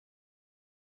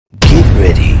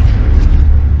ready.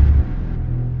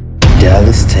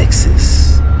 Dallas,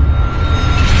 Texas.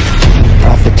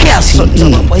 Prophetess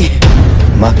TE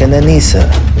Makananisa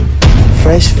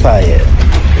Fresh Fire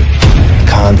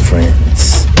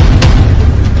Conference.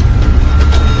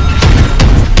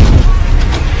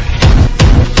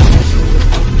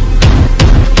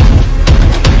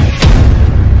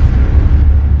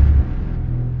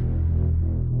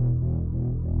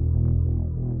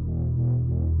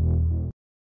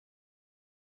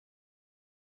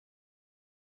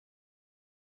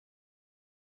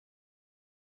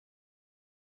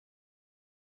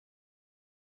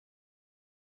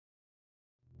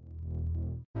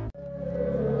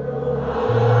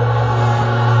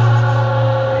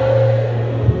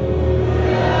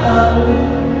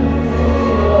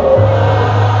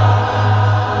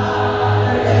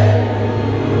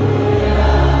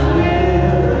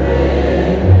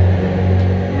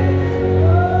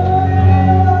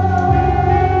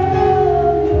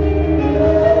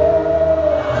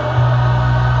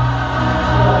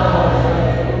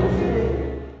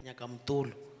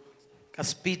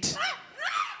 Speed.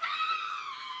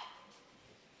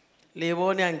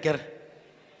 Levone anker.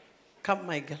 Come,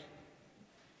 Michael.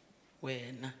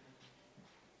 Wena.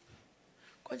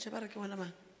 Konje bara ke wena ma.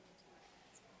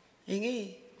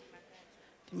 Ingi.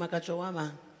 Di makacho wa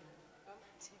ma.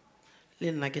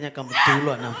 Le nna ke nya ka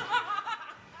motulo na.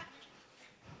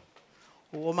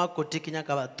 O ma koti ke nya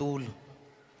ka batulo.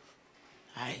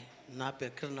 Hai, na pe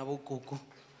kre na bokoko.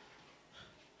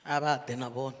 Aba tena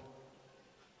bona.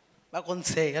 Ba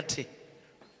konseya thi.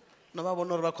 No ba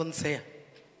bona ba konseya.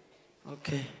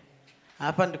 Okay.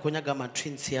 Hapa ndiko nyaga ma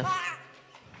twins here.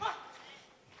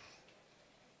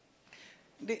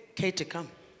 Kate, come.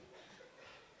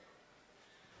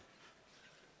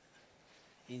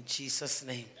 In Jesus'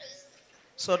 name.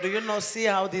 So do you not see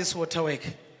how this water work?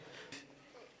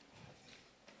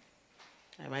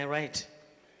 Am I right?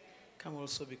 Come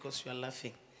also because you are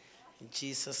laughing. In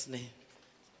Jesus' name.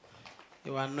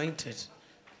 You are anointed.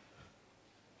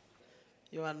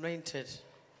 You are anointed.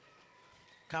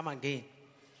 Come again.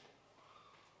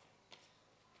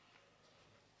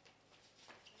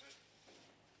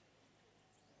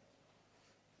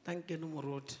 Thank you,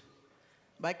 Numurut.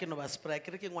 Back in Obaspra, I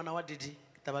can't get 1 hour did he?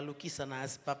 Tabalukisa na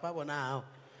as Papa wana how.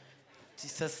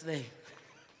 Jesus' name.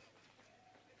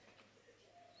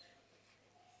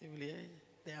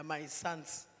 They are my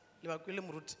sons. They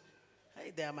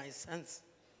are my sons.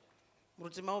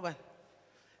 Muruti Mauban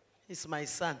is my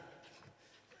son.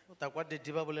 What did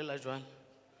Dibabulela?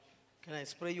 Can I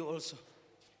spray you also?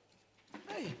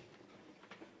 Hey,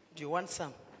 do you want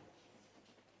some?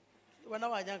 You want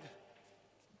our young?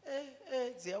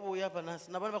 Ziabu Yapanas,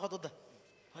 Nabana Kotoda.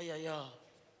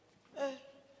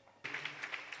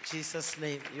 Jesus'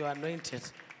 name, you are anointed.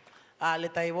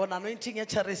 Let I want anointing a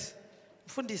charis.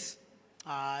 Fundis.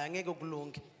 Angego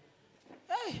Glung.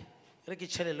 Hey, Ricky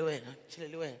Chelluin,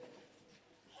 Chelluin.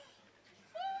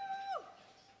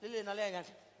 Lily Nalega.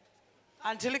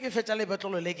 Until you fetch a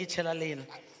little leggy Chelalina.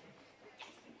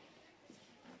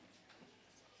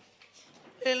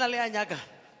 Elalianaga.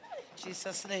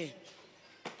 Jesus' name.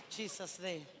 Jesus'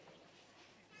 name.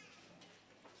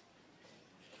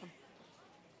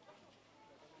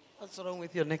 What's wrong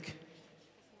with your neck?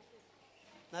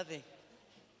 Nothing.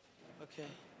 Okay.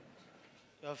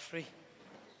 You are free.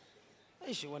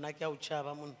 I should want to go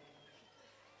Chavamun.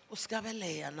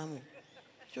 Uscabele, Anamu.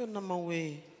 You're number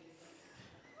way.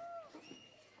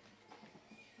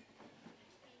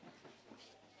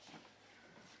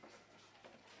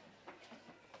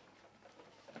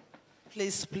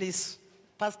 Please, please.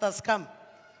 Pastors, come.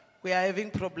 We are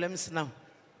having problems now.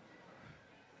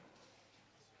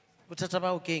 What's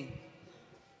about king?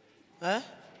 Huh?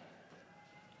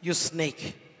 You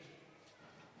snake.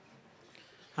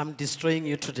 I'm destroying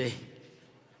you today.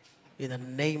 In the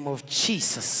name of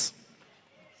Jesus.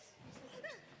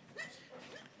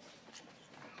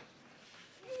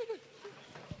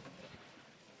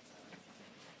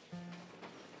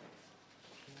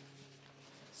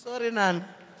 Sorry, Nan.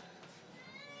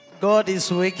 God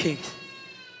is working.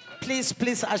 Please,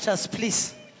 please, ushers,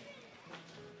 please.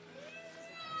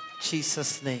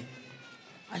 Jesus' name.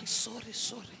 I'm sorry.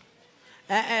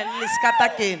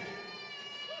 Liskatakin.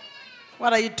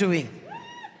 What are you doing?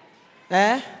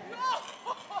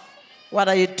 What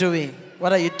are you doing?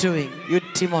 What are you doing? You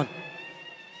Timon.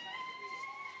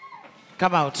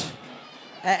 Come out.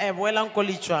 Well, Uncle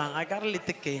Lichwa, I got a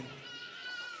little cane.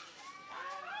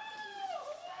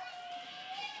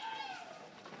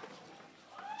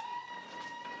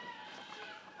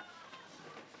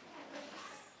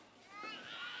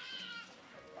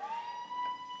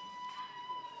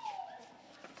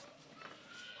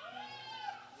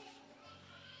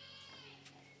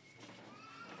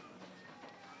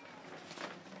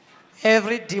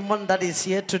 Every demon that is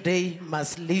here today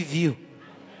must leave you.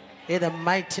 In the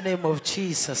mighty name of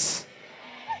Jesus.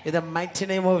 In the mighty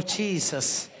name of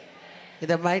Jesus. In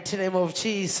the mighty name of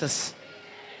Jesus.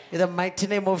 In the mighty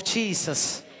name of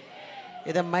Jesus.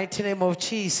 In the mighty name of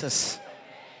Jesus.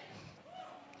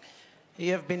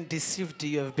 You have been deceived.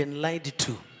 You have been lied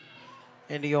to.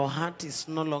 And your heart is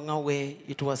no longer where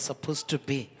it was supposed to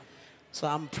be. So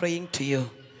I'm praying to you.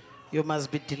 You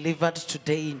must be delivered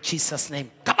today in Jesus'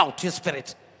 name. Come out, you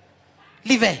spirit.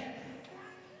 Leave it.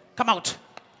 Come out.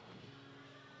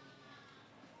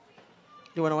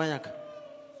 You want to wanyak?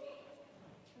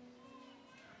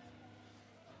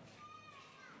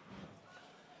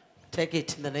 Take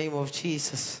it in the name of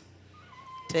Jesus.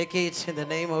 Take it in the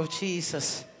name of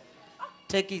Jesus.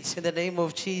 Take it in the name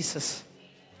of Jesus.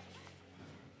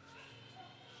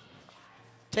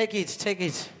 Take it, take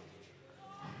it.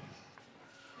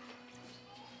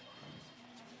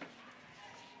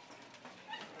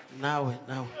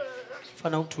 Now. For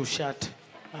now to shut.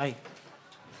 Aye.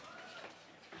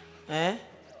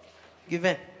 Give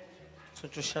in. So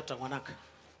to shut a wanak.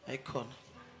 Icon.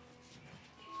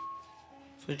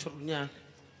 So to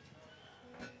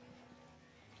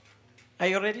Are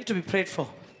you ready to be prayed for?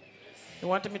 You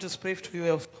want me to pray to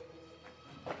you?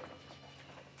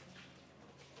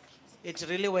 It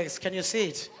really works. Can you see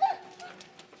it?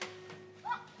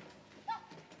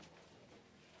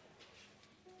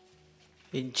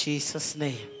 In Jesus'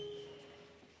 name.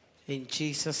 In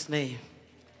Jesus' name.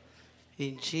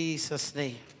 In Jesus'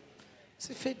 name.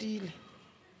 Sifedile.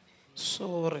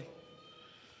 Sorry.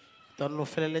 Don't know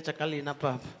felele chakalina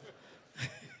papa.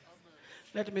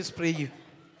 Let me spray you.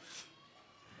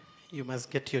 You must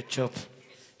get your job.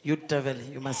 You devil,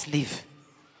 you must leave.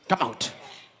 Come out.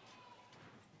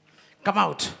 Come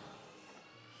out.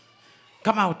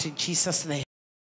 Come out in Jesus' name.